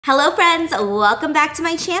Hello friends, welcome back to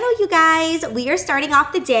my channel, you guys. We are starting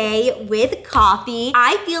off the day with coffee.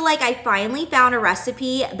 I feel like I finally found a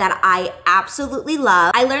recipe that I absolutely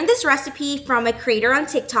love. I learned this recipe from a creator on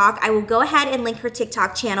TikTok. I will go ahead and link her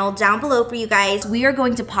TikTok channel down below for you guys. We are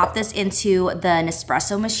going to pop this into the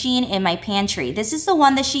Nespresso machine in my pantry. This is the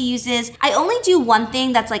one that she uses. I only do one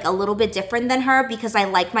thing that's like a little bit different than her because I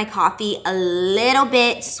like my coffee a little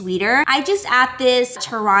bit sweeter. I just add this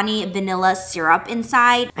Torani vanilla syrup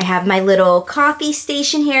inside. I have my little coffee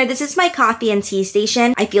station here. This is my coffee and tea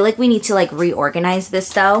station. I feel like we need to like reorganize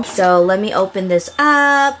this though. So let me open this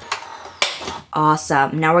up.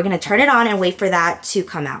 Awesome. Now we're gonna turn it on and wait for that to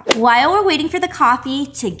come out. While we're waiting for the coffee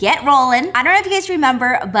to get rolling, I don't know if you guys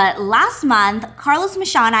remember, but last month, Carlos,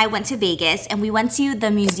 Michelle, and I went to Vegas and we went to the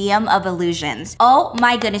Museum of Illusions. Oh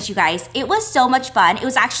my goodness, you guys. It was so much fun. It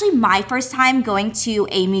was actually my first time going to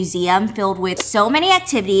a museum filled with so many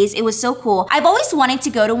activities. It was so cool. I've always wanted to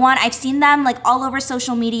go to one. I've seen them like all over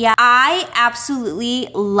social media. I absolutely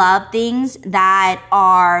love things that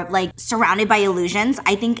are like surrounded by illusions.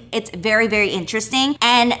 I think it's very, very interesting,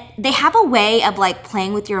 and they have a way of like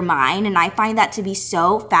playing with your mind, and I find that to be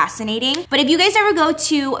so fascinating. But if you guys ever go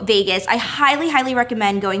to Vegas, I highly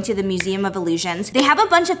recommend going to the Museum of Illusions. They have a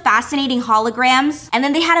bunch of fascinating holograms, and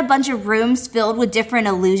then they had a bunch of rooms filled with different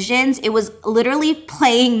illusions. It was literally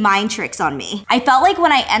playing mind tricks on me. I felt like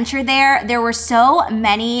when I entered there were so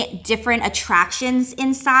many different attractions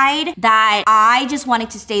inside that I just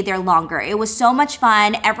wanted to stay there longer. It was so much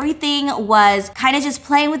fun. Everything was kind of just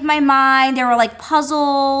playing with my mind. There were like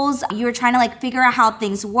puzzles. You were trying to like figure out how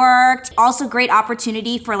things worked. Also great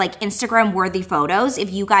opportunity for like Instagram worthy photos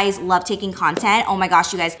if you guys love taking content. Oh my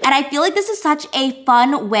gosh, you guys. And I feel like this is such a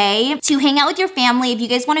fun way to hang out with your family. If you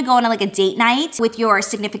guys want to go on like a date night with your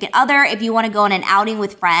significant other, if you want to go on an outing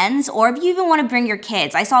with friends, or if you even want to bring your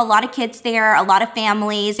kids. I saw a lot of kids there, a lot of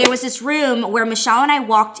families. There was this room where Michelle and I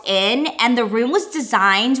walked in, and the room was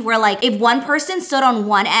designed where like if one person stood on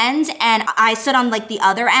one end and I stood on like the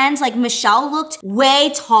other end, like Michelle looked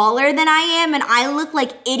way taller than I am and I looked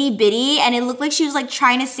like itty bitty, and it looked like she was like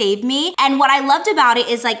trying to save me. And what I loved about it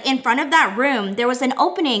is like in front of that room there was an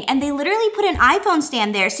opening, and they literally put an iPhone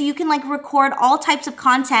stand there so you can like record all types of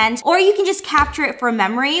content, or you can just capture it for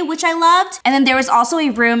memory, which I loved. And then there was also a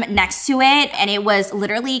room next to it, and it was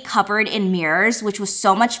literally covered in mirrors, which was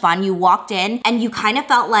so much fun. You walked in and you kind of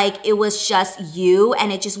felt like it was just you,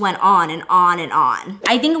 and it just went on and on and on.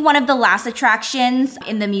 I think one of the last attractions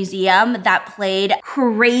in the museum that played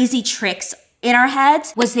crazy tricks in our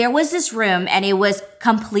heads was there was this room, and it was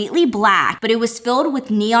completely black, but it was filled with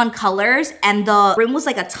neon colors, and the room was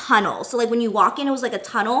like a tunnel. So like when you walk in, it was like a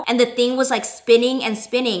tunnel, and the thing was like spinning and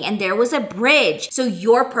spinning, and there was a bridge. So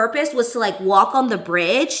your purpose was to like walk on the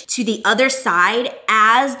bridge to the other side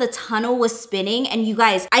as the tunnel was spinning. And you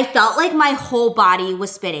guys, I felt like my whole body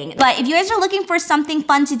was spinning. But if you guys are looking for something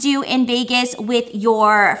fun to do in Vegas with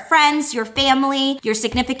your friends, your family, your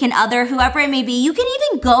significant other, whoever it may be, you can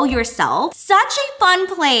even go yourself. Such a fun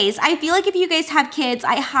place. I feel like if you guys have kids,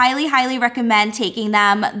 I highly recommend taking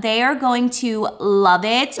them. They are going to love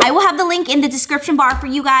it. I will have the link in the description bar for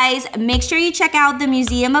you guys. Make sure you check out the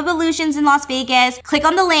Museum of Illusions in Las Vegas. Click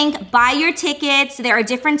on the link, buy your tickets. There are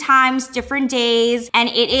different times, different days, and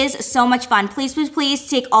it is so much fun. Please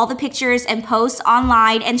take all the pictures and post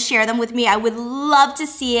online and share them with me. I would love to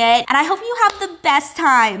see it, and I hope you have the best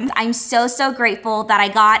time. I'm so grateful that I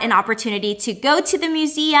got an opportunity to go to the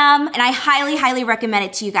museum, and I highly recommend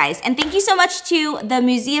it to you guys. And thank you so much to the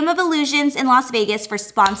Museum of Illusions in Las Vegas for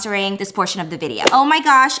sponsoring this portion of the video. Oh my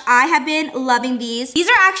gosh, I have been loving these. These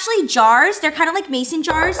are actually jars. They're kind of like mason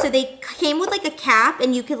jars. So they came with like a cap,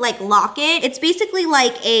 and you could like lock it. It's basically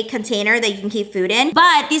like a container that you can keep food in.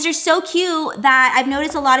 But these are so cute that I've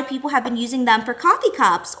noticed a lot of people have been using them for coffee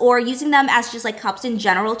cups, or using them as just like cups in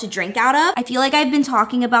general to drink out of. I feel like I've been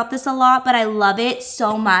talking about this a lot, but I love it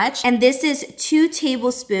so much. And this is 2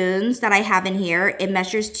 tablespoons that I have in here. It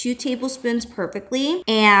measures 2 tablespoons perfectly.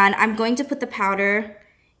 And I'm going to put the powder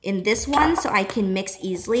in this one so I can mix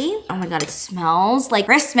easily. Oh my God, it smells like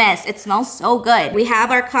Christmas. It smells so good. We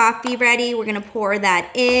have our coffee ready. We're gonna pour that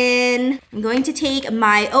in. I'm going to take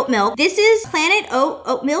my oat milk. This is Planet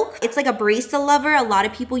oat milk. It's like a barista lover. A lot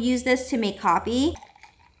of people use this to make coffee.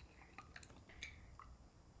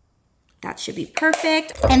 That should be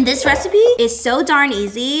perfect. And this recipe is so darn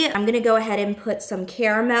easy. I'm gonna go ahead and put some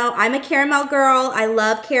caramel. I'm a caramel girl. I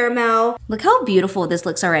love caramel. Look how beautiful this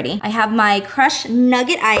looks already. I have my crushed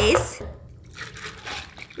nugget ice.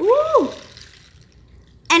 Ooh.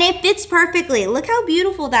 And it fits perfectly. Look how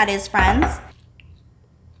beautiful that is, friends.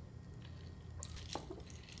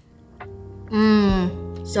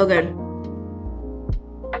 So good.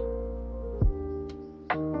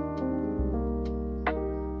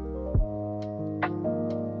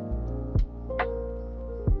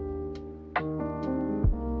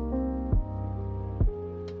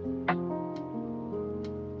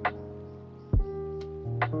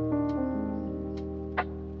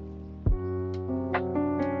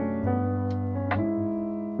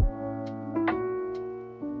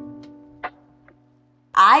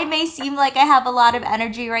 I may seem like I have a lot of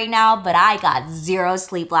energy right now, but I got zero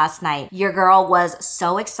sleep last night. Your girl was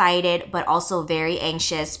so excited, but also very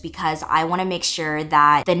anxious because I want to make sure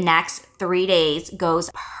that the next 3 days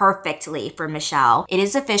goes perfectly for Michelle. It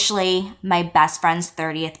is officially my best friend's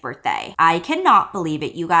 30th birthday. I cannot believe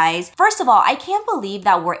it, you guys. First of all, I can't believe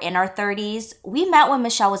that we're in our 30s. We met when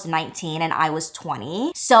Michelle was 19 and I was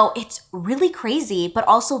 20. So it's really crazy, but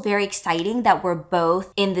also very exciting that we're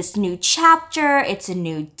both in this new chapter. It's a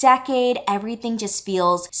new decade. Everything just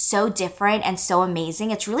feels so different and so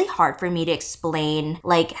amazing. It's really hard for me to explain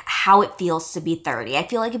like how it feels to be 30. I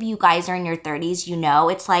feel like if you guys are in your 30s, you know,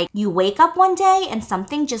 it's like you wake up one day and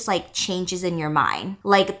something just like changes in your mind.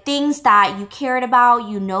 Like things that you cared about,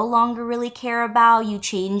 you no longer really care about. You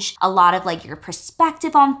change a lot of like your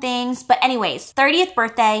perspective on things. But anyways, 30th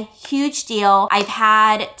birthday, huge deal. I've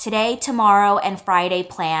had today, tomorrow, and Friday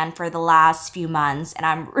planned for the last few months, and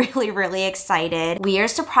I'm really excited. We are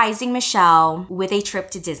surprising Michelle with a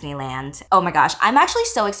trip to Disneyland. Oh my gosh, I'm actually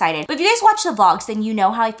so excited. But if you guys watch the vlogs, then you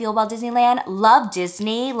know how I feel about Disneyland. Love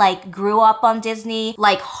Disney, like grew up on Disney,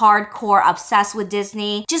 like hardcore obsessed with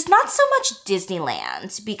Disney. Just not so much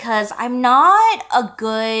Disneyland because I'm not a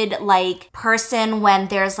good like person when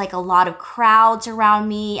there's like a lot of crowds around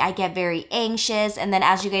me. I get very anxious. And then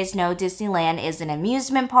as you guys know, Disneyland is an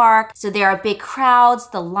amusement park. So there are big crowds.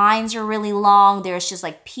 The lines are really long. There's just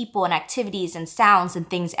like people and activities and sounds and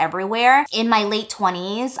things everywhere. In my late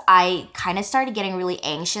 20s, I kind of started getting really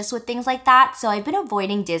anxious with things like that. So I've been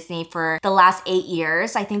avoiding Disney for the last 8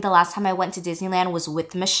 years. I think the last time I went to Disneyland was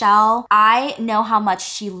with Michelle. I know how much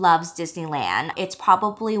she loves Disneyland. It's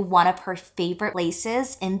probably one of her favorite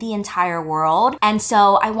places in the entire world. And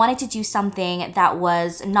so I wanted to do something that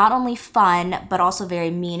was not only fun, but also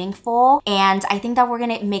very meaningful. And I think that we're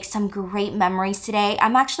gonna make some great memories today.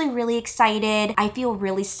 I'm actually really excited. I feel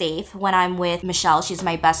really safe when I'm with Michelle. She's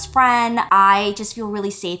my best friend. I just feel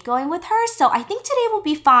really safe going with her. So I think today will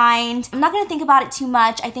be fine. I'm not gonna think about it too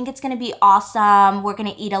much. I think it's gonna be awesome. We're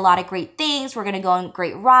gonna eat a lot of great things. We're gonna go on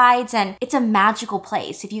great rides. And it's a magical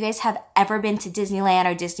place. If you guys have ever been to Disneyland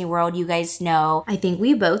or Disney World, you guys know. I think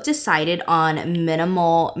we both decided on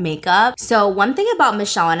minimal makeup. So one thing about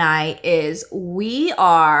Michelle and I is right?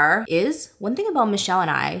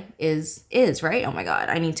 Oh my God,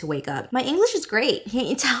 I need to wake up. My English is great, can't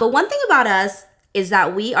you tell? But one thing about us is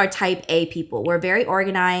that we are type A people. We're very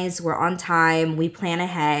organized, we're on time, we plan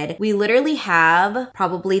ahead. We literally have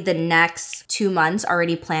probably the next 2 months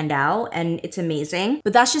already planned out and it's amazing,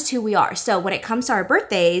 but that's just who we are. So when it comes to our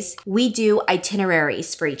birthdays, we do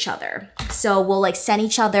itineraries for each other. So we'll like send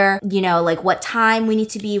each other, you know, like what time we need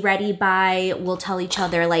to be ready by. We'll tell each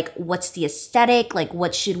other like what's the aesthetic, like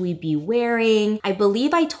what should we be wearing. I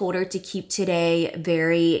believe I told her to keep today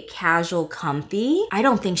very casual, comfy. I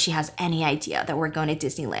don't think she has any idea that we're going to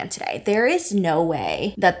Disneyland today. There is no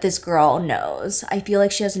way that this girl knows. I feel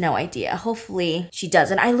like she has no idea. Hopefully she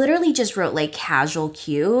doesn't. I literally just wrote like casual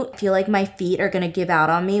cute. I feel like my feet are gonna give out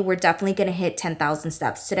on me. We're definitely gonna hit 10,000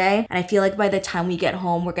 steps today. And I feel like by the time we get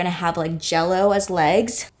home, we're gonna have like jello as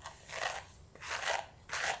legs.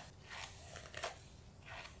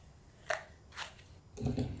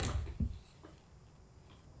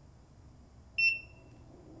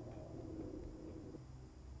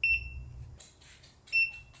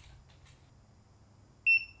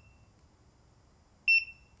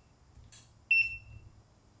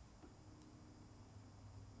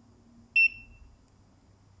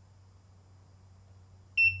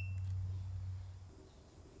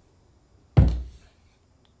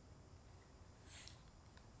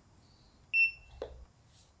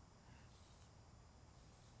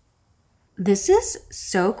 This is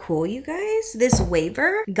so cool, you guys. This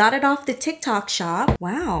waiver, got it off the TikTok shop.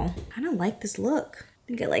 Wow, kind of like this look. I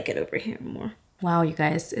think I like it over here more. Wow, you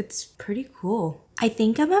guys, it's pretty cool. I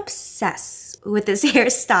think I'm obsessed with this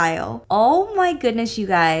hairstyle. Oh my goodness, you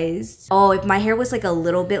guys. Oh, if my hair was like a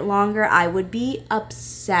little bit longer, I would be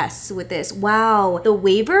obsessed with this. Wow, the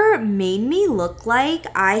waiver made me look like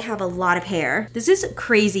I have a lot of hair. This is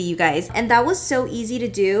crazy, you guys. And that was so easy to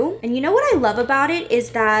do. And you know what I love about it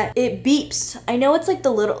is that it beeps. I know it's like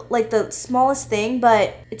the smallest thing,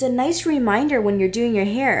 but it's a nice reminder when you're doing your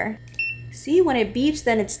hair. See, when it beeps,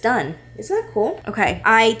 then it's done. Isn't that cool? Okay,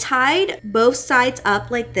 I tied both sides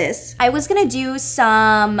up like this. I was gonna do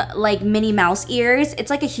some like Minnie Mouse ears. It's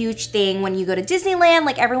like a huge thing when you go to Disneyland,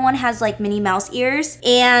 like everyone has like Minnie Mouse ears.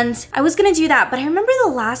 And I was gonna do that, but I remember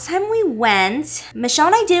the last time we went, Michelle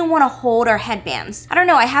and I didn't wanna hold our headbands. I don't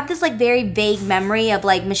know, I have this like very vague memory of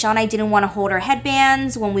like Michelle and I didn't wanna hold our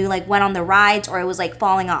headbands when we like went on the rides or it was like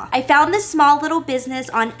falling off. I found this small little business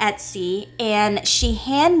on Etsy and she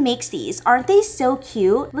hand makes these. Aren't they so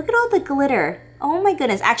cute? Look at all the glitter. Oh my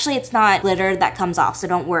goodness. Actually, it's not glitter that comes off, so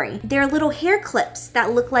don't worry. They're little hair clips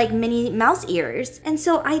that look like Minnie Mouse ears. And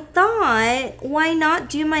so I thought, why not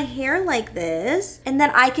do my hair like this? And then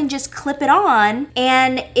I can just clip it on.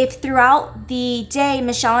 And if throughout the day,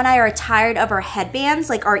 Michelle and I are tired of our headbands,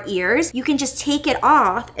 like our ears, you can just take it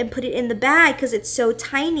off and put it in the bag because it's so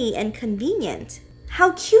tiny and convenient.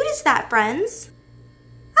 How cute is that, friends?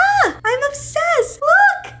 Ah, I'm obsessed.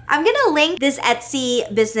 Look! I'm gonna link this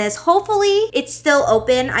Etsy business. Hopefully it's still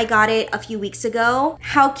open. I got it a few weeks ago.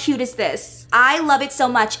 How cute is this? I love it so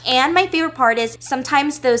much. And my favorite part is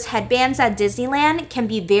sometimes those headbands at Disneyland can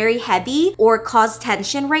be very heavy or cause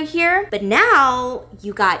tension right here. But now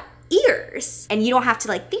you got ears and you don't have to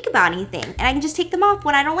like think about anything and I can just take them off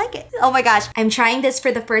when I don't like it. Oh my gosh, I'm trying this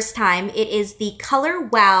for the first time. It is the Color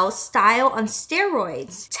Wow Style on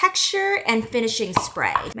Steroids Texture and Finishing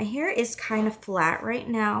Spray. My hair is kind of flat right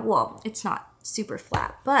now. Well, it's not super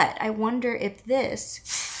flat, but I wonder if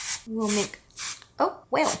this will make, oh,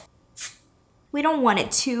 well, we don't want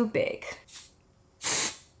it too big.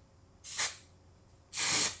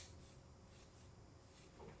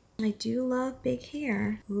 I do love big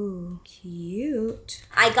hair. Ooh, cute.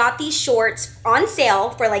 I got these shorts on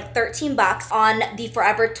sale for like 13 bucks on the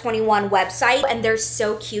Forever 21 website, and they're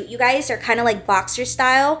so cute, you guys. They're kind of like boxer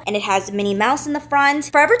style, and it has Minnie Mouse in the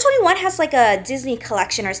front. Forever 21 has like a Disney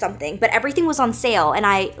collection or something, but everything was on sale, and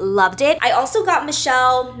I loved it. I also got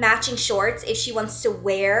Michelle matching shorts if she wants to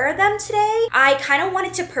wear them today. I kind of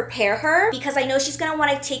wanted to prepare her because I know she's gonna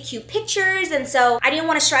want to take cute pictures, and so I didn't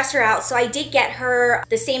want to stress her out, so I did get her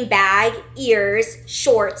the same bag, ears,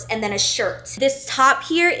 shorts, and then a shirt. This top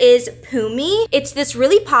here is Pumi. It's this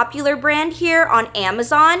really popular brand here on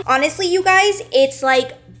Amazon. Honestly, you guys, it's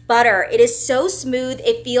like butter. It is so smooth.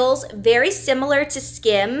 It feels very similar to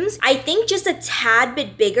Skims. I think just a tad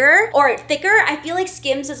bit bigger or thicker. I feel like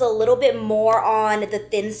Skims is a little bit more on the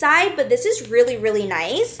thin side, but this is really, really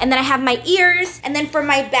nice. And then I have my ears. And then for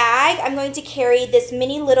my bag, I'm going to carry this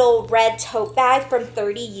mini little red tote bag from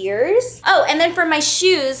 30 Years. Oh, and then for my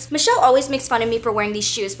shoes, Michelle always makes fun of me for wearing these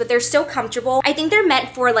shoes, but they're so comfortable. I think they're meant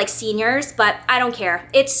for like seniors, but I don't care.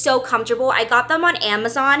 It's so comfortable. I got them on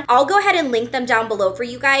Amazon. I'll go ahead and link them down below for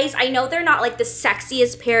you guys. I know they're not like the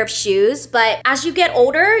sexiest pair of shoes, but as you get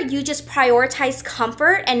older, you just prioritize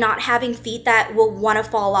comfort and not having feet that will want to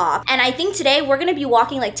fall off. And I think today we're gonna be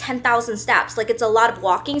walking like 10,000 steps. Like it's a lot of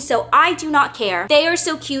walking, so I do not care. They are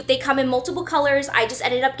so cute. They come in multiple colors. I just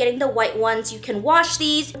ended up getting the white ones. You can wash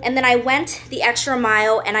these. And then I went the extra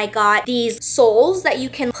mile and I got these soles that you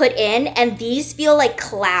can put in, and these feel like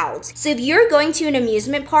clouds. So if you're going to an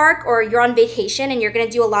amusement park or you're on vacation and you're gonna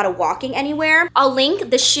do a lot of walking anywhere, I'll link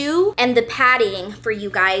the shoe and the padding for you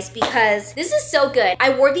guys because this is so good.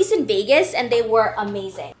 I wore these in Vegas and they were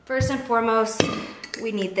amazing. First and foremost,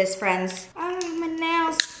 we need this, friends. Oh, my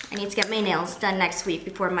nails. I need to get my nails done next week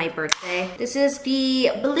before my birthday. This is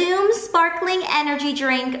the Bloom Sparkling Energy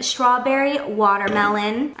Drink Strawberry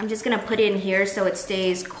Watermelon. I'm just gonna put it in here so it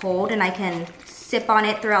stays cold and I can sip on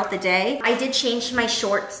it throughout the day. I did change my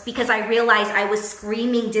shorts because I realized I was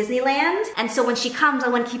screaming Disneyland. And so when she comes, I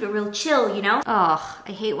want to keep it real chill, you know? Oh,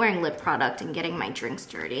 I hate wearing lip product and getting my drinks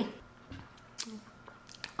dirty.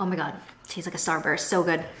 Oh my God, tastes like a Starburst, so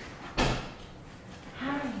good.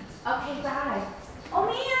 Hi. Okay, bye. Oh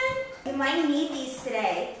man, you might need these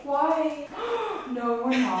today. Why? No,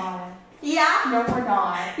 we're not. Yeah? No, we're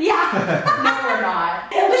not. Yeah. No, we're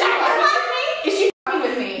not. Is she fucking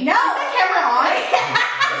with me? No. Is the camera on?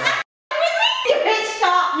 With me? You bitch,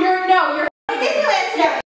 stop. You're Disneyland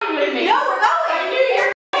today. fucking with me. No, we're going. I knew you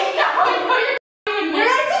were fucking no, I know you're fucking with me. We're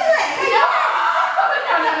going to Disneyland.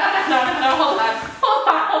 No, hold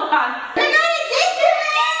on. We're going to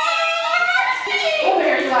Disneyland. Oh,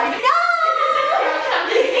 there's like. No.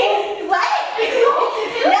 What?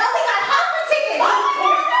 No, we got Hopper tickets.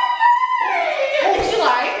 Did she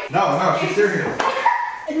lie? No, she's serious.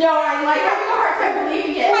 No, I like having a hard time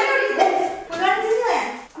believing it. Why don't you do this? We're going to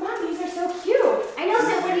Disneyland. Mom, these are so cute. I know,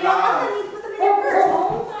 so when you don't want them, you put them in your purse.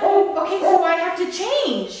 Okay, so I have to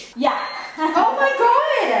change. Yeah. Oh my God!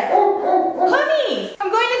 Honey, I'm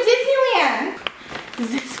going to Disneyland. Is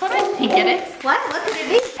this what I think it is? What? What could it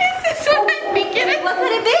be? Is this what I think it is? What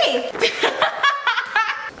could it be?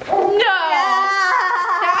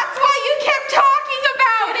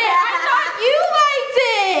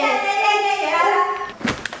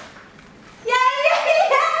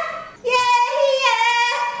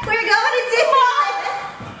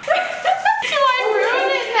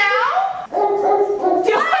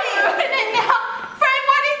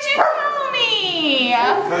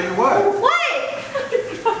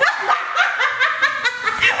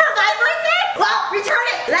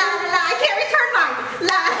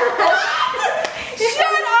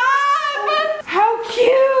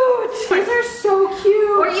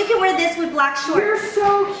 this with black shorts. You're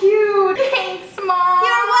so cute. Thanks, Mom.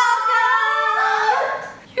 You're welcome.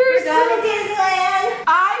 We're going to Disneyland.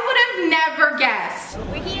 I would have never guessed.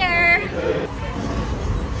 We're here.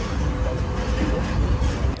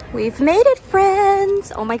 We've made it,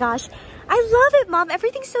 friends. Oh my gosh. I love it, Mom.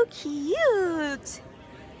 Everything's so cute.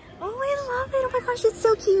 Oh, I love it. Oh my gosh, it's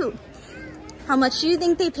so cute. How much do you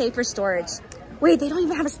think they pay for storage? Wait, they don't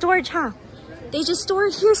even have a storage, huh? They just store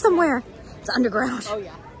it here somewhere. It's underground. Oh,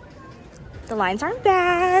 yeah. The lines aren't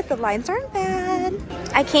bad. The lines aren't bad.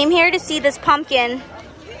 I came here to see this pumpkin.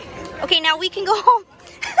 Okay, now we can go home.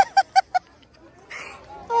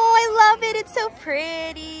 Oh, I love it. It's so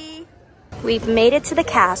pretty. We've made it to the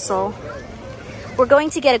castle. We're going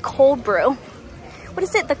to get a cold brew. What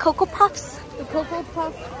is it? The Cocoa Puffs? The Cocoa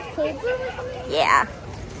Puff cold brew? Yeah.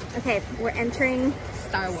 Okay, we're entering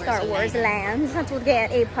Star Wars land. We'll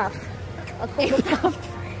get a puff. A Cocoa Puff.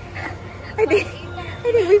 I think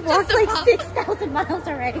we've walked like 6,000 miles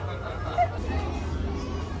already.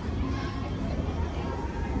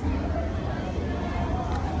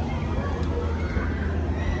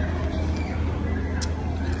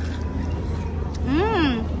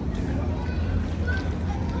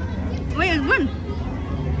 Wait, it's good.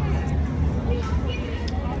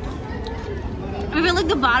 I feel like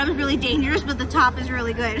the bottom is really dangerous, but the top is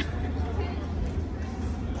really good.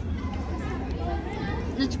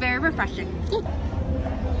 It's very refreshing.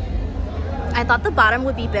 I thought the bottom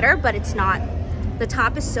would be bitter, but it's not. The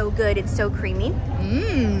top is so good. It's so creamy.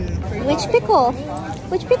 Which pickle?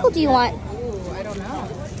 Which pickle do you want? Ooh, I don't know.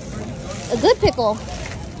 A good pickle.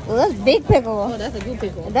 Well, that's a big pickle. Oh, that's a good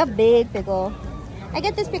pickle. That's a big pickle. I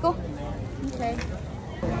get this pickle. Okay.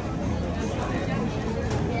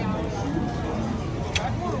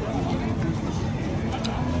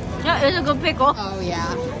 Yeah, it's a good pickle. Oh,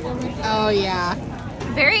 yeah. Oh, yeah.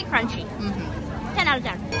 Very crunchy. 10 out of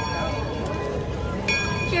 10.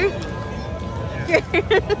 Cheers.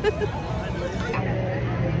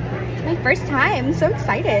 It's my first time. I'm so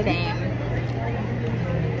excited. Same.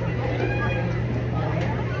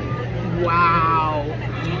 Wow.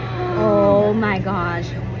 Oh my gosh.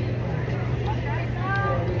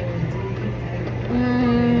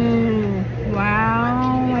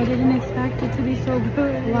 Wow. I didn't expect it to be so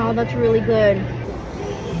good. Wow, that's really good.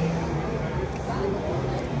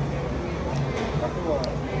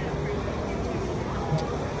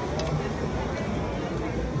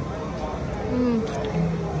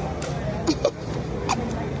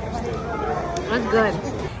 That's good.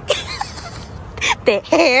 The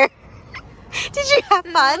hair. Did you have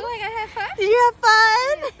fun? Like I had fun? Did you have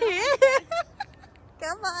fun?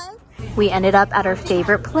 Come on. We ended up at our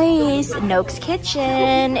favorite place, Noak's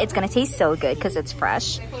Kitchen. It's gonna taste so good because it's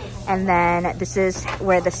fresh. And then this is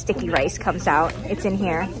where the sticky rice comes out. It's in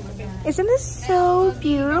here. Isn't this so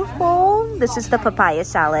beautiful? This is the papaya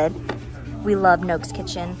salad. We love Noak's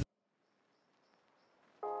Kitchen.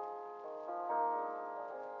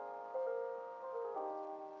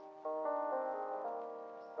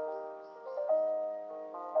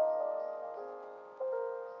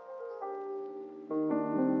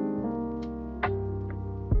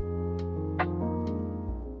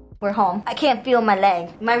 We're home. I can't feel my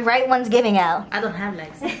leg. My right one's giving out. I don't have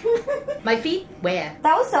legs. My feet? Where?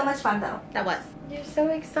 That was so much fun though. That was. You're so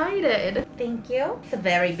excited. Thank you. It's a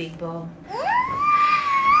very big bowl. Happy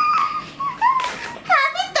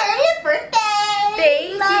 30th birthday!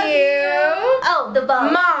 Thank Love you. Oh, the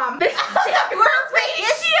bow. Mom, the sticker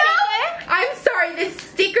ratio. I'm sorry, the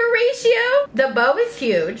sticker ratio. The bow is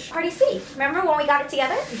huge. Party C. Remember when we got it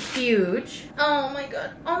together? Huge. Oh my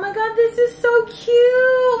god. Oh my god, this is so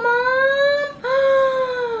cute, Mom.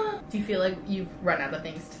 Do you feel like you've run out of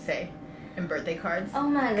things to say in birthday cards? Oh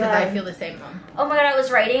my god. Because I feel the same, Mom. Oh my god, I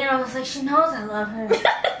was writing and I was like, she knows I love her.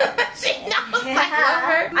 She knows I love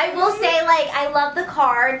her. I will say, like, I love the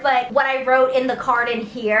card, but what I wrote in the card in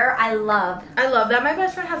here, I love. I love that. My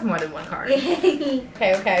best friend has more than one card. Okay,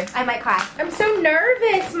 okay. I might cry. I'm so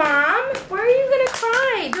nervous, Mom. Why are you gonna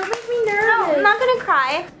cry? Don't make me nervous. No, I'm not gonna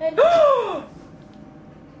cry.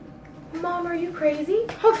 Mom, are you crazy?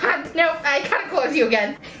 Hold on. No, I gotta close you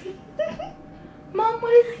again. Mom,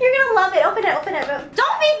 what is... You're gonna love it. Open it, open it.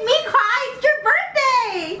 Don't make me cry. It's your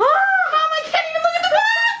birthday. Mom, I can't even look at the box.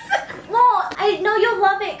 Well, I know you'll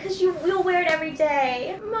love it because you'll wear it every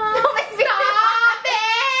day. Mom, stop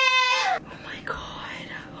it. Oh my god.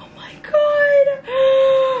 Oh my god.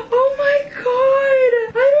 Oh my god.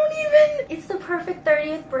 I don't even... It's the perfect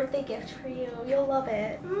 30th birthday gift for you. You'll love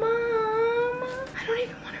it. Mom, I don't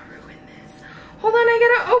even want to ruin this. Hold on, I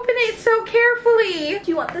gotta open it so carefully.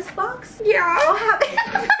 Do you want this box? Yeah. I'll have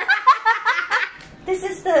it. This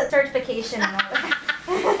is the certification.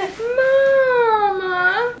 Mom,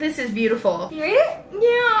 This is beautiful. You read it?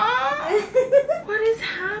 Yeah. What is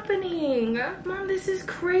happening? Mom, this is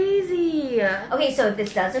crazy. Okay, so if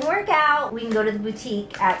this doesn't work out, we can go to the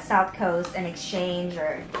boutique at South Coast and exchange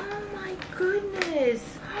or... Oh my goodness.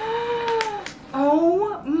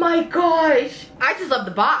 Oh my gosh. I just love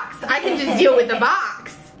the box. I can just deal with the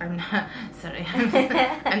box. I'm not, sorry.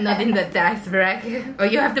 I'm not in the tax bracket. Oh,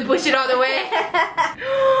 you have to push it all the way?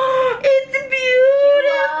 It's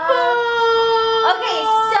beautiful. Okay,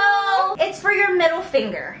 so it's for your middle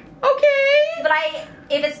finger. Okay. But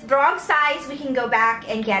if it's the wrong size, we can go back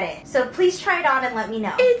and get it. So please try it on and let me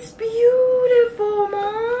know. It's beautiful,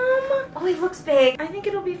 Mom. Oh, it looks big. I think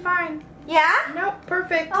it'll be fine. Yeah? Nope,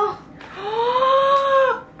 perfect. Oh.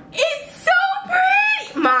 It's so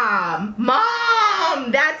pretty.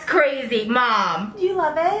 Mom, that's crazy, Mom. Do you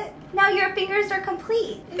love it? Now your fingers are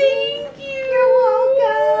complete. Thank you. You're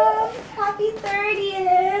welcome. Happy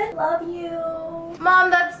 30th. Love you. Mom,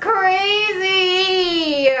 that's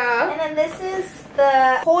crazy. And then this is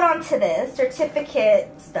the, hold on to this, certificate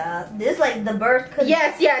stuff. This is like the birth control.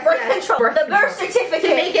 Yes. Birth the birth certificate.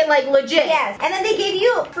 To make it like legit. Yes. And then they gave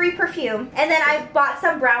you free perfume. And then I bought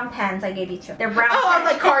some brown pens I gave you too. They're brown pens. I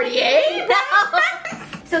was like Cartier. No.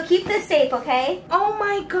 So keep this safe, okay? Oh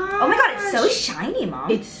my god. Oh my god, it's so shiny, Mom.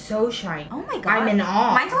 It's so shiny. Oh my god. I'm in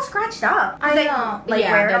awe. Mine's all scratched up. I know. Like,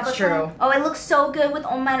 yeah, that's true. Oh, it looks so good with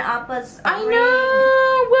Oma and Appa's I ring.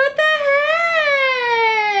 know. What the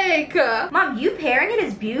heck? Mom, you pairing it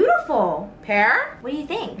is beautiful. Pair? What do you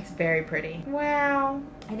think? It's very pretty. Wow.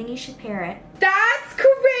 I think you should pair it. That's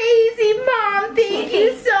crazy, Mom. Thank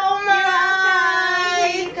you so much.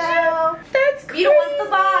 Here you go. That's crazy. You don't want the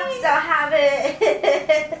box, I'll have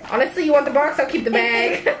it. Honestly, you want the box? I'll keep the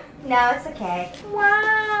bag. No, it's okay.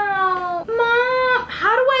 Wow. Mom,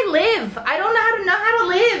 how do I live? I don't know how to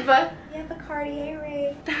live. You have a Cartier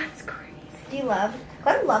ring. That's crazy. Do you love?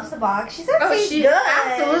 Glenn loves the box. She said it's She's good.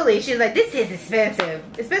 Absolutely. She's like, this is expensive.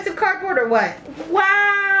 Expensive cardboard or what?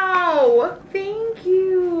 Wow. Thank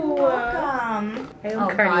you. You're welcome. I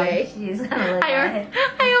own Cartier. God, she's gonna live I on it.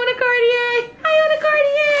 own a Cartier. I own a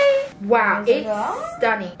Cartier. Wow, There's a it's girl?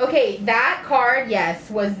 stunning. Okay, that card, yes,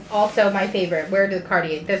 was also my favorite. Where did the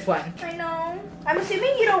Cartier? This one. I know. I'm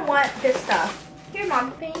assuming you don't want this stuff. Here,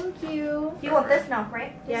 Mom. Thank you. You want this now,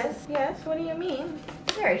 right? Yes. What do you mean?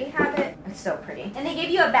 You already have it. It's so pretty. And they gave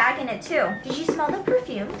you a bag in it too. Did you smell the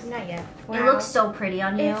perfumes? Not yet. It looks so pretty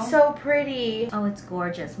on you. It's so pretty. Oh, it's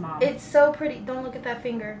gorgeous, Mom. It's so pretty. Don't look at that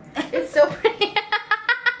finger. It's so pretty.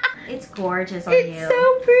 It's gorgeous on you. It's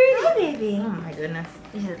so pretty. Hi, baby. Oh my goodness.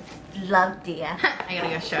 Love dear. I gotta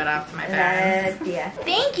go show it off to my fans. Love dear.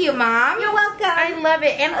 Thank you, Mom. You're welcome. I love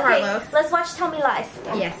it. And Carlos. Okay, let's watch Tell Me Lies.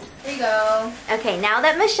 Yes. Here you go. Okay, now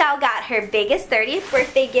that Michelle got her biggest 30th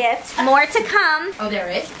birthday gift, more to come. Oh, there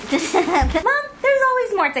is? Mom, there's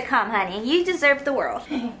always more to come, honey. You deserve the world.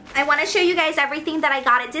 I want to show you guys everything that I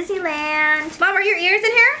got at Disneyland. Mom, are your ears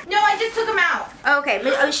in here? No, I just took them out. Okay,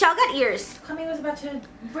 Michelle got ears. Tommy was about to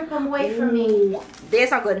rip them away from me.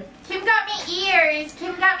 That's not good. Kim got me ears.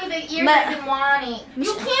 Kim got me the ears But- I've been wanting.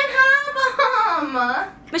 You can't have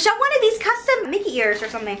them. Michelle wanted these custom Mickey ears or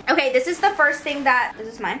something. Okay, this is the first thing that... Is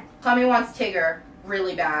this mine? Tommy wants Tigger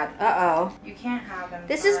really bad. Uh-oh. You can't have him.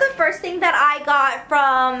 This is the first thing that I got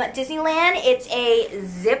from Disneyland. It's a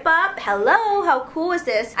zip up. Hello, how cool is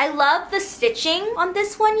this? I love the stitching on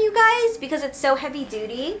this one, you guys, because it's so heavy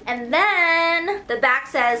duty. And then the back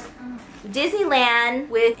says Disneyland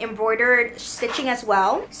with embroidered stitching as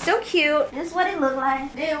well. So cute. This is what it looked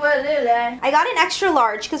like. I got an extra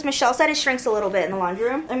large because Michelle said it shrinks a little bit in the laundry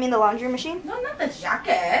room. I mean the laundry machine. No, not the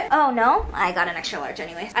jacket. Oh no, I got an extra large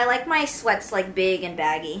anyways. I like my sweats like big and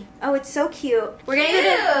baggy. Oh, it's so cute. We're gonna go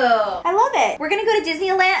to, I love it. We're gonna go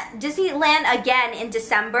to Disneyland again in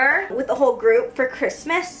December with the whole group for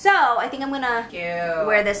Christmas. So I think I'm gonna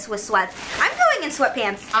wear this with sweats. I'm going in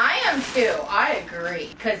sweatpants. I am too. I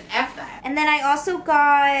agree. Cause F that. And then I also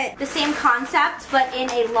got the same concept, but in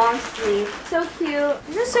a long sleeve. So cute.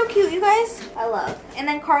 Isn't this so cute, you guys? I love. And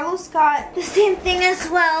then Carlos got the same thing as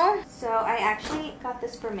well. So I actually got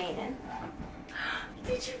this for Maiden.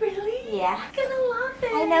 Did you really? Yeah. He's gonna love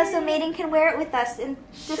it. I know, so Maiden can wear it with us in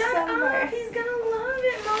December. Shut up. He's gonna love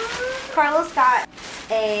it, Mom. Carlos got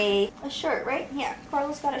a shirt, right? Yeah,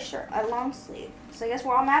 Carlos got a shirt, a long sleeve. So I guess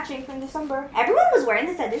we're all matching from December. Everyone was wearing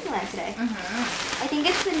this at Disneyland today. I think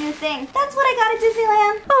it's the new thing. That's what I got at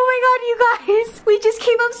Disneyland. Oh my god, you guys. We just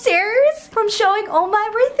came upstairs from showing Oma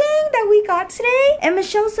everything that we got today. And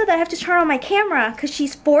Michelle said that I have to turn on my camera because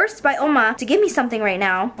she's forced by Oma to give me something right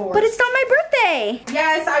now. Forced. But it's not my birthday.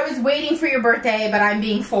 Yes, I was waiting for your birthday, but I'm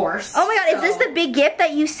being forced. Oh my god, is this the big gift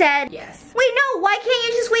that you said? Yes. Wait, no, why can't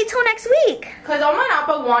you just wait till next week? Because Oma and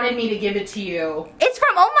Appa wanted me to give it to you. It's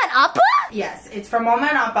from Oma and Appa? Yes, it's from Oma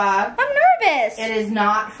and Appa. I'm nervous. It is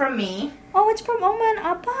not from me. Oh, it's from Oma and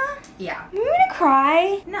Appa? Yeah. I'm gonna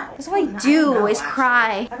cry. No. That's all I do is actually.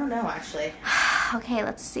 cry. I don't know, actually. Okay,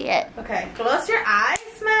 let's see it. Okay, close your eyes,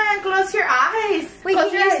 man. Close your eyes. Wait, close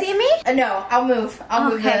can you see me? No, I'll move. I'll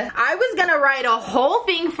move it. I was gonna write a whole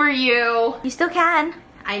thing for you. You still can.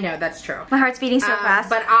 I know, that's true. My heart's beating so fast.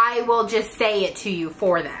 But I will just say it to you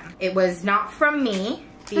for them. It was not from me.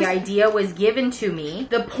 The idea was given to me.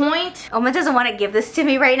 The point... Oma doesn't want to give this to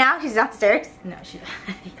me right now. She's downstairs. No, she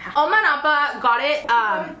doesn't. Oma and Appa got it.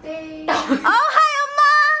 Birthday. Oh, hi,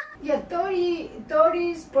 Oma! Yeah,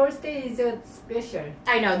 Dory's birthday is special.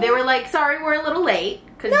 I know. They were like, sorry, we're a little late.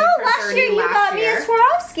 No, last year you got me a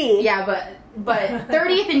Swarovski. Yeah, but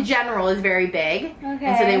 30th in general is very big. Okay.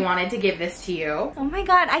 And so they wanted to give this to you. Oh my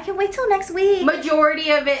god, I can wait till next week.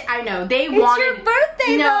 Majority of it, I know. They it's wanted... It's your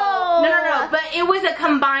birthday, though. No. But it was a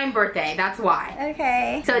combined birthday. That's why.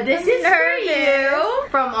 Okay. So this is for you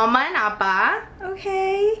from Oma and Appa.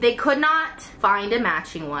 Okay. They could not find a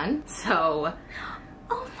matching one, so...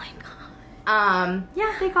 Oh my god.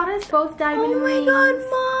 Yeah, they got us both diamond rings. Oh my god,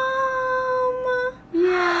 Mom.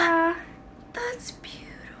 Yeah. That's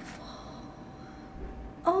beautiful.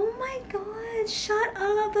 Oh my god, shut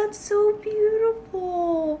up. That's so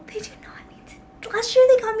beautiful. They do not need to. Last year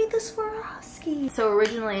they got me the Swarovski. So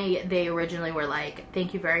they originally were like,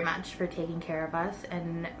 thank you very much for taking care of us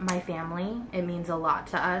and my family. It means a lot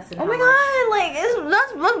to us. And oh my god, like,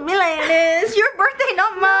 that's what it is. Your birthday,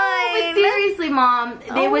 not mine. No, but seriously, Mom,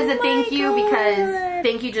 it was a thank you because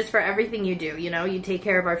thank you just for everything you do. You know, you take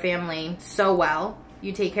care of our family so well.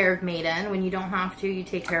 You take care of Maiden when you don't have to. You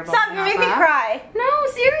take care of Stop, you make me cry. No,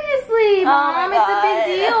 seriously, Mom. It's a big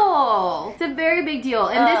deal. It's a very big deal.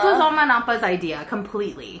 And this was Oma and Appa's idea,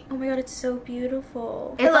 completely. Oh my god, it's so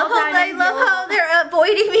beautiful. I love how they're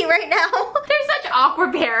avoiding me right now. They're such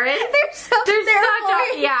awkward parents.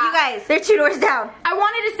 You guys, they're 2 doors down. I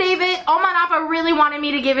wanted to save it. Oma and Appa really wanted me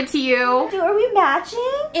to give it to you. Dude, are we matching?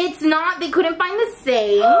 It's not. They couldn't find the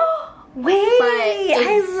same. Wait,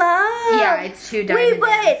 I love. Yeah, it's 2 diamond.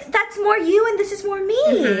 Wait, but that's more you and this is more me.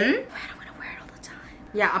 I don't want to wear it all the time.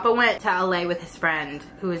 Yeah, Appa went to LA with his friend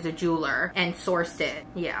who is a jeweler and sourced it.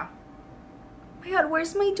 Yeah. Oh my god,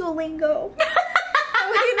 where's my Duolingo?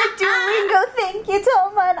 I'm gonna Duolingo thank you to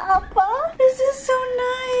Oma and Appa. This is so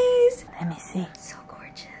nice. Let me see. It's so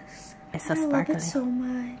gorgeous. It's so I sparkly. love it so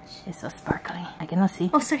much. It's so sparkly. I cannot see.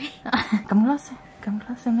 Oh, sorry. Come closer. Come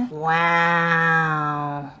closer, man.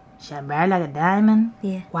 Wow. Should I wear like a diamond?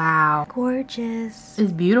 Yeah. Wow. Gorgeous.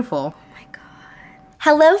 It's beautiful. Oh my god.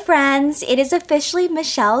 Hello friends, it is officially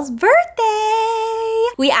Michelle's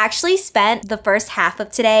birthday. We actually spent the first half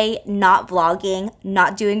of today not vlogging,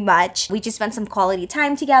 not doing much. We just spent some quality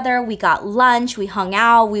time together. We got lunch, we hung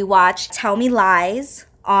out, we watched Tell Me Lies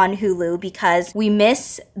on Hulu because we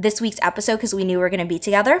missed this week's episode because we knew we were gonna be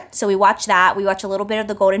together. So we watched that. We watched a little bit of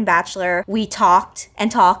The Golden Bachelor. We talked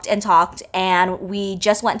and talked and talked, and we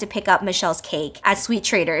just went to pick up Michelle's cake at Sweet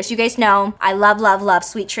Traders. You guys know I love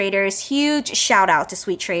Sweet Traders. Huge shout out to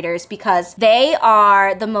Sweet Traders because they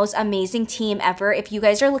are the most amazing team ever. If you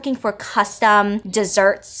guys are looking for custom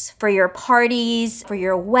desserts for your parties, for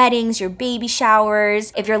your weddings, your baby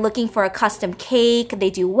showers, if you're looking for a custom cake,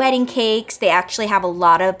 they do wedding cakes. They actually have a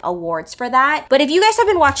lot of awards for that. But if you guys have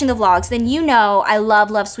been watching the vlogs, then you know I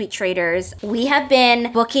love Sweet Traders. We have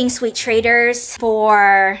been booking Sweet Traders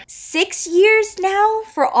for 6 years now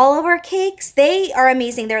for all of our cakes. They are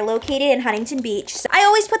amazing. They're located in Huntington Beach. So I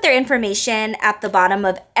always put their information at the bottom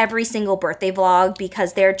of every single birthday vlog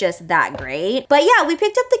because they're just that great. But yeah, we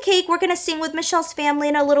picked up the cake. We're gonna sing with Michelle's family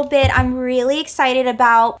in a little bit. I'm really excited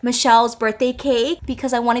about Michelle's birthday cake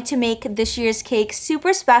because I wanted to make this year's cake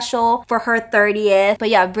super special for her 30th. But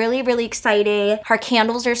yeah, really excited. Her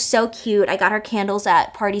candles are so cute. I got her candles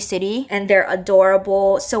at Party City and they're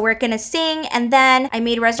adorable. So we're gonna sing, and then I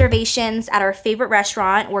made reservations at our favorite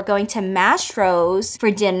restaurant. We're going to Mastro's for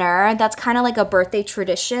dinner. That's kind of like a birthday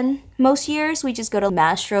tradition. Most years we just go to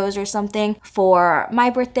Mastro's or something for my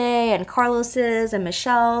birthday and Carlos's and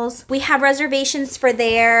Michelle's. We have reservations for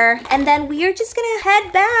there, and then we are just gonna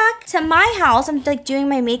head back to my house. I'm like doing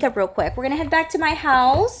my makeup real quick. We're gonna head back to my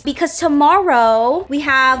house because tomorrow we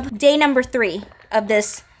have day number 3 of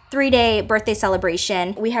this 3-day birthday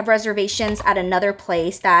celebration. We have reservations at another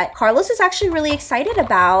place that Carlos is actually really excited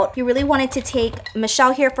about. He really wanted to take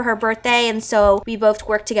Michelle here for her birthday, and so we both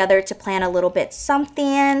worked together to plan a little bit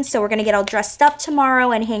something. So we're gonna get all dressed up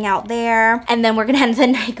tomorrow and hang out there, and then we're gonna end the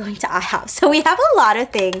night going to IHOP. So we have a lot of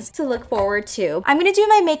things to look forward to. I'm gonna do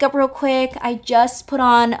my makeup real quick. I just put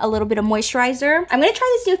on a little bit of moisturizer. I'm gonna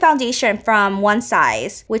try this new foundation from One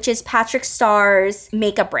Size, which is Patrick Starr's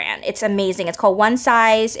makeup brand. It's amazing. It's called One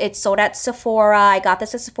Size. It's sold at Sephora. I got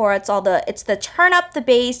this at Sephora. It's the Turn Up the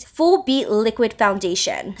Base Full Beat Liquid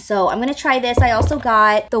Foundation. So I'm gonna try this. I also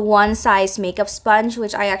got the One Size makeup sponge,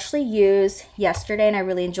 which I actually used yesterday and I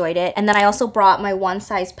really enjoyed it. And then I also brought my One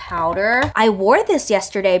Size powder. I wore this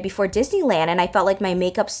yesterday before Disneyland and I felt like my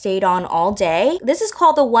makeup stayed on all day. This is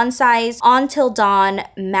called the One Size On Till Dawn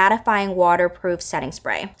Mattifying Waterproof Setting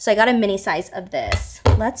Spray. So I got a mini size of this.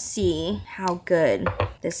 Let's see how good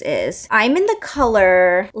this is. I'm in the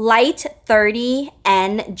color Light 30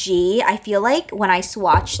 NG. I feel like when I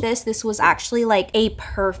swatched this was actually like a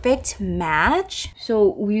perfect match. So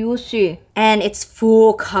we will see. And it's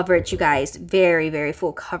full coverage, you guys. Very, very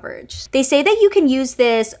full coverage. They say that you can use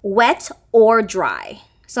this wet or dry.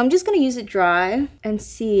 So I'm just gonna use it dry and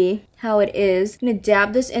see how it is. I'm gonna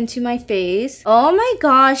dab this into my face. Oh my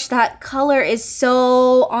gosh, that color is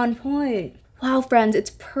so on point. Wow, friends,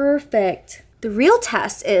 it's perfect. The real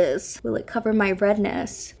test is, will it cover my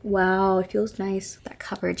redness? Wow, it feels nice. That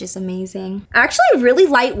coverage is amazing. Actually really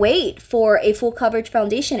lightweight for a full coverage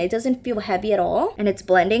foundation. It doesn't feel heavy at all and it's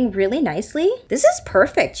blending really nicely. This is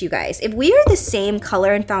perfect, you guys. If we are the same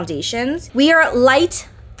color in foundations, we are light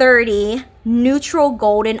 30 neutral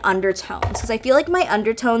golden undertones, because I feel like my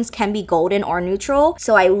undertones can be golden or neutral.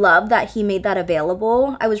 So I love that he made that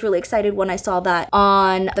available. I was really excited when I saw that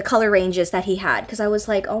on the color ranges that he had, because I was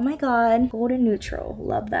like, oh my god, golden neutral,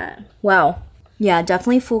 love that. Wow, yeah,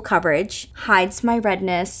 definitely full coverage, hides my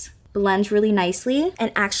redness, blends really nicely,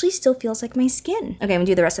 and actually still feels like my skin. Okay, I'm gonna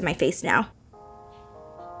do the rest of my face now.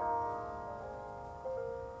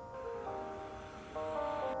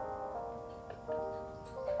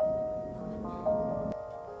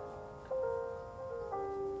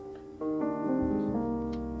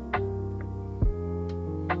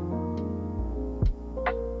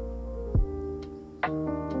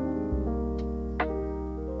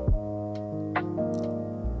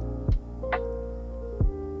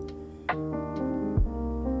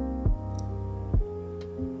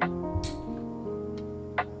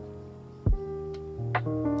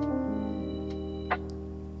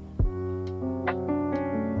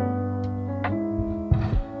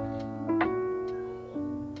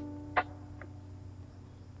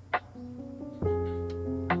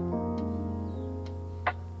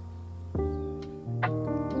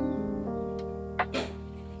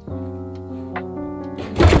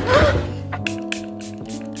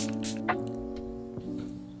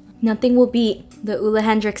 Nothing will beat the Ole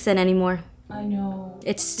Hendrickson anymore. I know.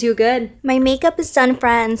 It's too good. My makeup is done,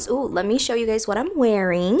 friends. Ooh, let me show you guys what I'm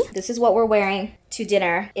wearing. This is what we're wearing to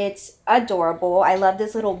dinner. It's adorable. I love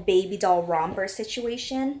this little baby doll romper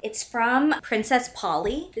situation. It's from Princess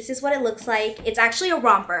Polly. This is what it looks like. It's actually a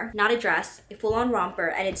romper, not a dress, a full-on romper,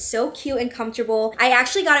 and it's so cute and comfortable. I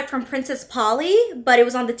actually got it from Princess Polly, but it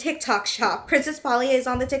was on the TikTok shop. Princess Polly is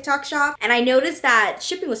on the TikTok shop, and I noticed that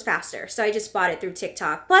shipping was faster, so I just bought it through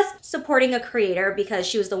TikTok. Plus, supporting a creator because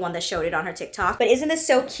she was the one that showed it on her TikTok. But isn't this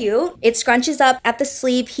so cute? It scrunches up at the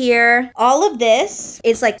sleeve here. All of this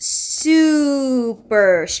is like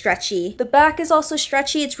super stretchy. The back is also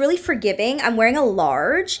stretchy. It's really forgiving. I'm wearing a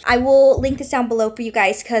large. I will link this down below for you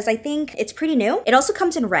guys because I think it's pretty new. It also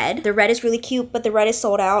comes in red. The red is really cute, but the red is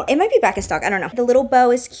sold out. It might be back in stock. I don't know. The little bow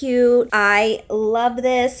is cute. I love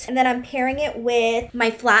this. And then I'm pairing it with my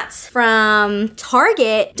flats from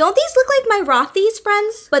Target. Don't these look like my Rothy's,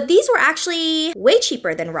 friends? But these were actually way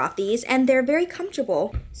cheaper than Rothy's and they're very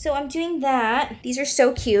comfortable. So I'm doing that. These are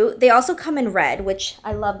so cute. They also come in red, which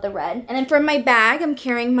I love the red. And then for my bag, I'm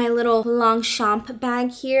carrying my little Longchamp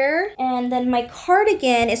bag here. And then my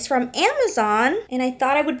cardigan is from Amazon. And I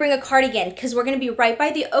thought I would bring a cardigan because we're gonna be right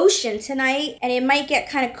by the ocean tonight and it might get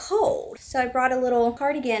kind of cold. So I brought a little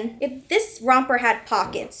cardigan. If this romper had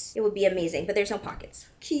pockets, it would be amazing, but there's no pockets.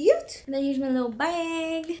 Cute. And then here's my little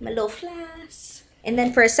bag, my little flask. And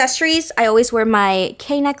then for accessories, I always wear my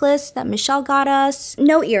K necklace that Michelle got us.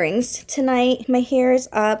 No earrings tonight. My hair is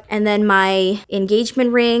up. And then my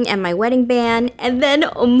engagement ring and my wedding band. And then,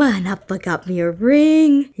 oh man, Appa got me a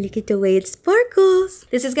ring. Look at the way it sparkles.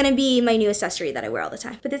 This is gonna be my new accessory that I wear all the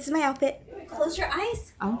time. But this is my outfit. Close your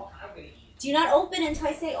eyes. Oh. Do not open until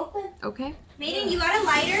I say open. Okay. Maiden, you got a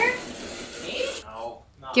lighter? Me? No.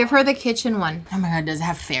 Give her the kitchen one. Oh my God, does it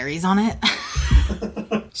have fairies on it?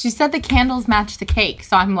 She said the candles match the cake,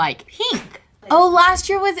 so I'm like, pink. Oh, last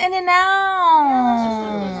year was In and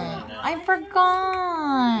Out. I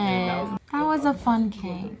forgot. That was a fun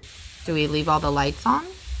cake. Do we leave all the lights on?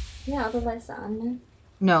 Yeah, all the lights are on.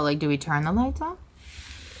 No, like, do we turn the lights off?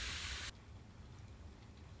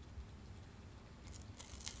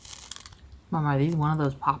 Mom, are these one of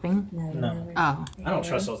those popping? No. Oh. I don't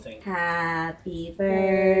trust those things. Happy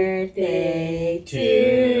birthday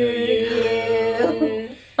to you.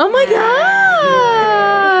 Oh my gosh!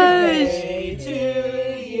 To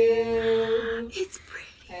you. It's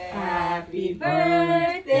pretty. Happy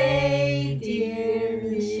birthday, dear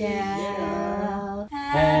Michelle.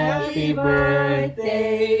 Happy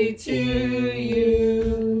birthday to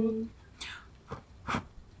you.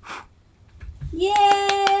 Yay!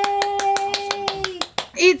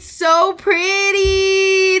 It's so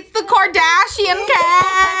pretty. It's the Kardashian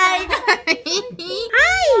cake.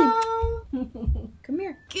 Hi. Come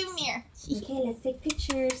here. Come here. Okay, let's take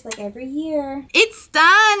pictures like every year. It's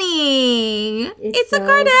stunning. It's a so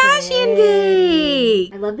Kardashian pretty.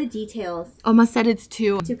 cake. I love the details. Almost said it's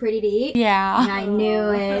two. Too pretty to eat? Yeah. I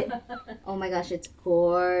knew it. Oh my gosh, it's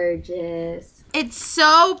gorgeous. It's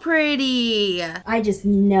so pretty. I just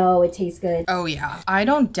know it tastes good. Oh yeah. I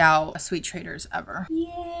don't doubt a Sweet Traders ever.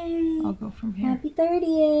 Yay. I'll go from here. Happy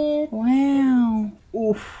 30th. Wow.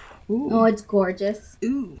 Oof. Ooh. Oh, it's gorgeous.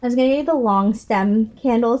 Ooh. I was gonna get the long stem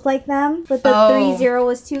candles like them, but the 3-0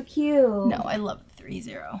 was too cute. No, I love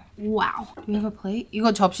 3-0. Wow. Do we have a plate?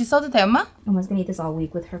 이거 접시 써도 돼, 엄마? I was gonna eat this all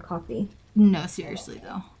week with her coffee. No, seriously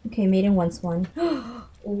though. Okay, made in once one. Oh.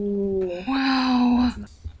 Wow.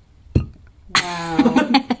 Wow.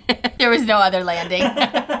 There was no other landing.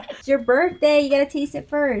 It's your birthday. You gotta taste it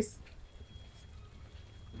first.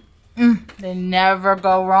 They never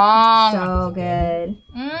go wrong. So good.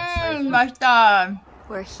 맛있다.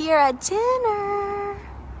 We're here at dinner.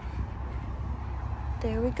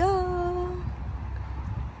 There we go.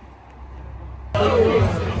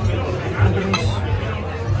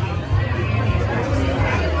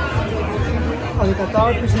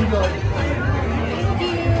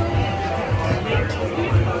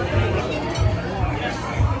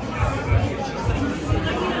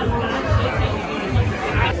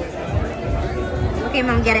 Okay,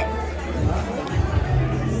 Mom, get it.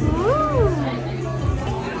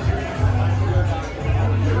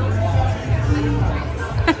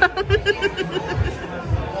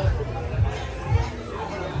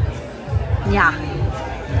 Yeah.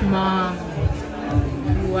 Mom.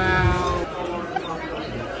 Wow.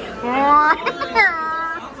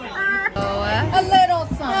 A little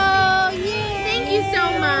something. Oh, yeah. Thank you so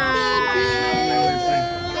much.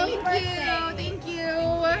 Thank you.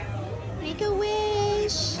 Make a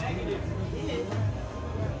wish.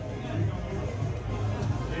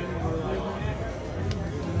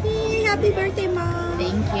 Yay, happy birthday, Mom.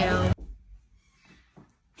 Thank you.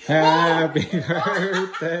 Happy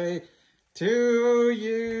birthday to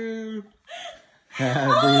you.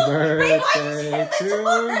 Happy birthday to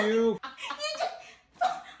you.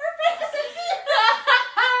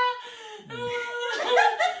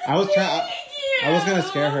 I was gonna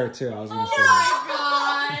scare her too. I was gonna scare her.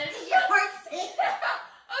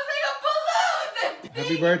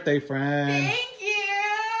 Happy birthday, friend. Thank you.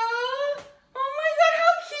 Oh my God,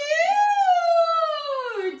 how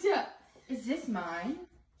cute! Is this mine?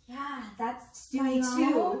 Yeah, that's Stewie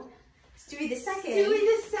too. Stewie the second. Stewie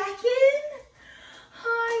the second?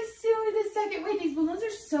 Hi, Stewie the second. Wait, these balloons are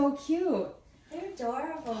so cute. They're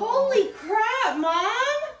adorable. Holy crap,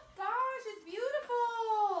 Mom! Gosh, it's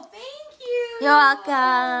beautiful. Thank you. You're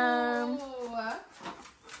welcome.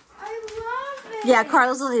 I love it. Yeah,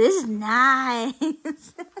 Carlos was like, this is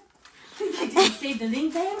nice. Did you save the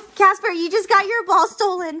link there? Casper, you just got your ball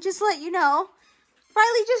stolen, just to let you know.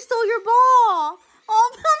 Riley just stole your ball.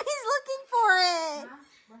 Oh, Mommy's looking for it.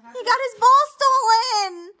 He got his ball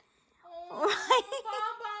stolen.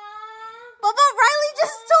 Baba, Riley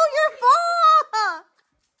just stole your ball.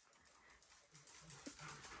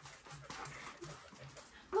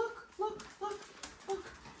 Look.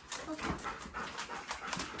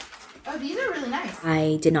 Oh, these are really nice.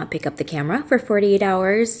 I did not pick up the camera for 48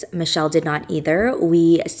 hours. Michelle did not either.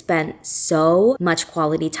 We spent so much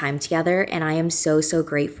quality time together and I am so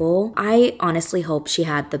grateful. I honestly hope she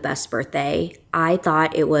had the best birthday. I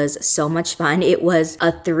thought it was so much fun. It was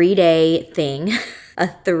a 3-day thing. a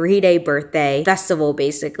 3-day birthday festival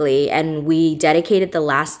basically, and we dedicated the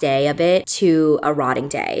last day of it to a rotting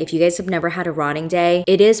day. If you guys have never had a rotting day,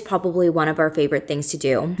 it is probably one of our favorite things to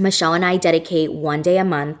do. Michelle and I dedicate 1 day a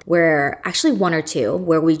month, where actually 1 or 2,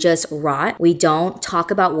 where we just rot. We don't talk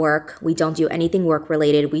about work. We don't do anything work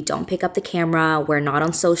related. We don't pick up the camera. We're not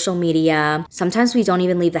on social media. Sometimes we don't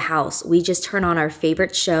even leave the house. We just turn on our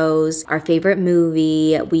favorite shows, our favorite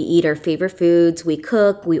movie. We eat our favorite foods. We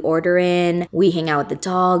cook, we order in, we hang out with the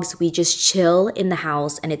dogs. We just chill in the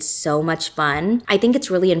house, and it's so much fun. I think it's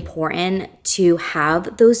really important to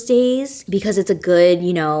have those days because it's a good,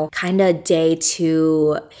 you know, kind of day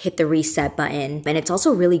to hit the reset button. And it's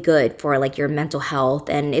also really good for like your mental health,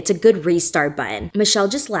 and it's a good restart button. Michelle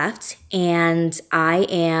just left, and I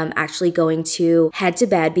am actually going to head to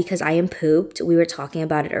bed because I am pooped. We were talking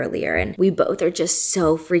about it earlier, and we both are just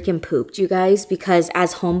so freaking pooped, you guys, because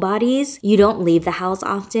as homebodies, you don't leave the house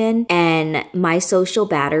often, and my social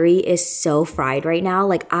battery is so fried right now.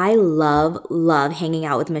 Like, I love hanging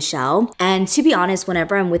out with Michelle, and to be honest,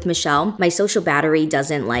 whenever I'm with Michelle, my social battery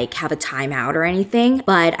doesn't like have a timeout or anything,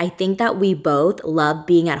 but I think that we both love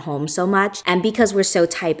being at home so much, and because we're so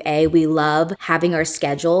type A, we love having our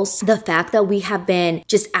schedules. The fact that we have been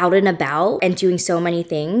just out and about and doing so many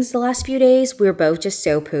things the last few days, we're both just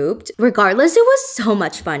so pooped. Regardless, it was so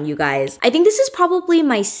much fun, you guys. I think this is probably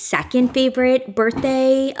my second favorite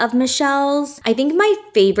birthday of Michelle's. I think my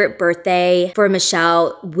favorite birthday for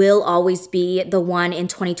Michelle will always be the one in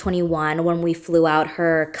 2021 when we flew out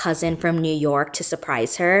her cousin from New York to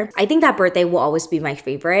surprise her. I think that birthday will always be my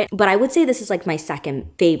favorite, but I would say this is like my second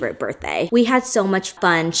favorite birthday. We had so much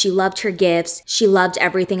fun. She loved her gifts. She loved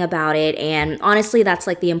everything about it. And honestly, that's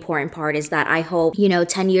like the important part, is that I hope, you know,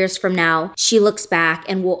 10 years from now, she looks back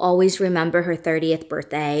and will always remember her 30th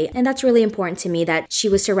birthday. And that's really important to me, that she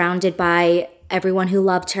was surrounded by everyone who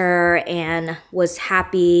loved her and was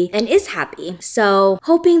happy and is happy. So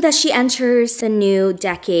hoping that she enters the new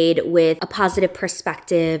decade with a positive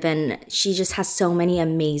perspective, and she just has so many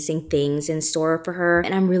amazing things in store for her.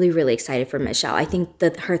 And I'm really, really excited for Michelle. I think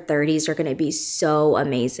that her 30s are gonna be so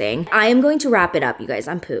amazing. I am going to wrap it up, you guys.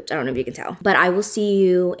 I'm pooped. I don't know if you can tell, but I will see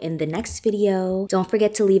you in the next video. Don't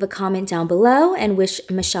forget to leave a comment down below and wish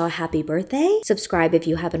Michelle a happy birthday. Subscribe if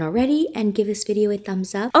you haven't already, and give this video a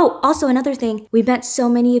thumbs up. Oh, also another thing, we met so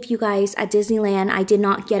many of you guys at Disneyland. I did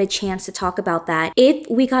not get a chance to talk about that. If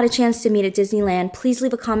we got a chance to meet at Disneyland, please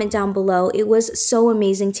leave a comment down below. It was so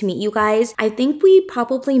amazing to meet you guys. I think we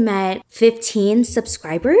probably met 15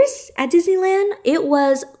 subscribers at Disneyland. It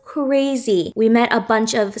was crazy. We met a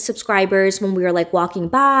bunch of subscribers when we were like walking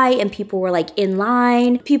by, and people were like in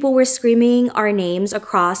line. People were screaming our names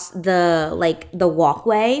across the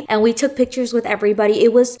walkway, and we took pictures with everybody.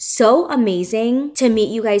 It was so amazing to meet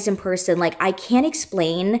you guys in person. Like, I can't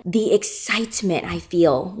explain the excitement I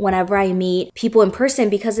feel whenever I meet people in person,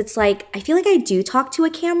 because it's like, I feel like I do talk to a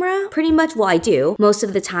camera pretty much. Well, I do most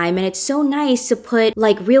of the time, and it's so nice to put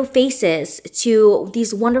like real faces to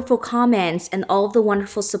these wonderful comments and all of the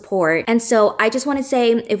wonderful support. And so I just want to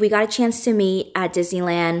say, if we got a chance to meet at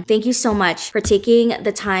Disneyland, thank you so much for taking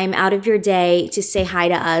the time out of your day to say hi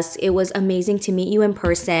to us. It was amazing to meet you in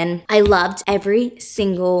person. I loved every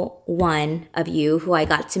single one of you who I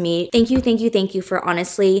got to meet. Thank you for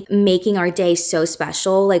honestly making our day so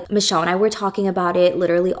special. Like, Michelle and I were talking about it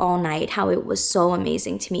literally all night, how it was so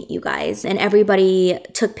amazing to meet you guys. And everybody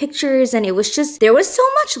took pictures, and it was just, there was so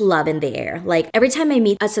much love in the air. Like, every time I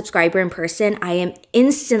meet a subscriber in person, I am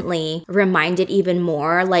instantly reminded even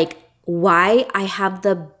more like why I have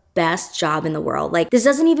the best job in the world. Like, this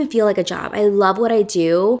doesn't even feel like a job. I love what I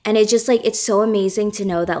do, and it's just like, it's so amazing to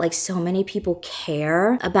know that like so many people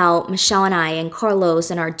care about Michelle and I and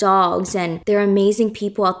Carlos and our dogs, and they're amazing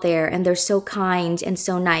people out there, and they're so kind and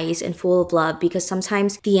so nice and full of love, because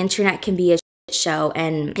sometimes the internet can be a show,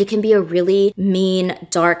 and it can be a really mean,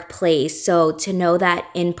 dark place. So to know that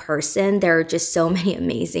in person there are just so many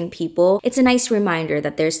amazing people, it's a nice reminder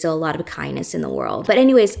that there's still a lot of kindness in the world. But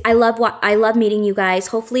anyways, I love meeting you guys.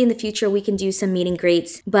 Hopefully in the future we can do some meet and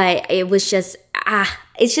greets, but it was just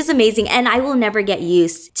it's just amazing. And I will never get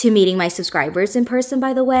used to meeting my subscribers in person,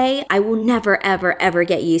 by the way. I will never, ever, ever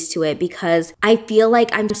get used to it, because I feel like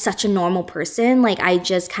I'm such a normal person. Like, I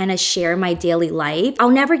just kind of share my daily life.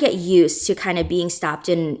 I'll never get used to kind of being stopped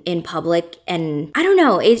in public. And I don't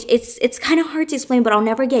know, it's kind of hard to explain, but I'll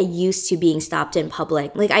never get used to being stopped in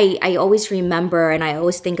public. Like, I always remember, and I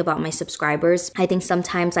always think about my subscribers. I think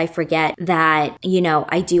sometimes I forget that, you know,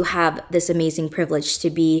 I do have this amazing privilege to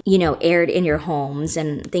be, you know, aired in your homes.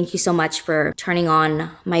 And thank you so much for turning on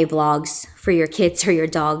my vlogs for your kids or your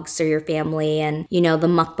dogs or your family, and you know, the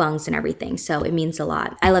mukbangs and everything. So it means a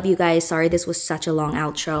lot. I love you guys. Sorry this was such a long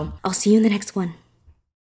outro. I'll see you in the next one.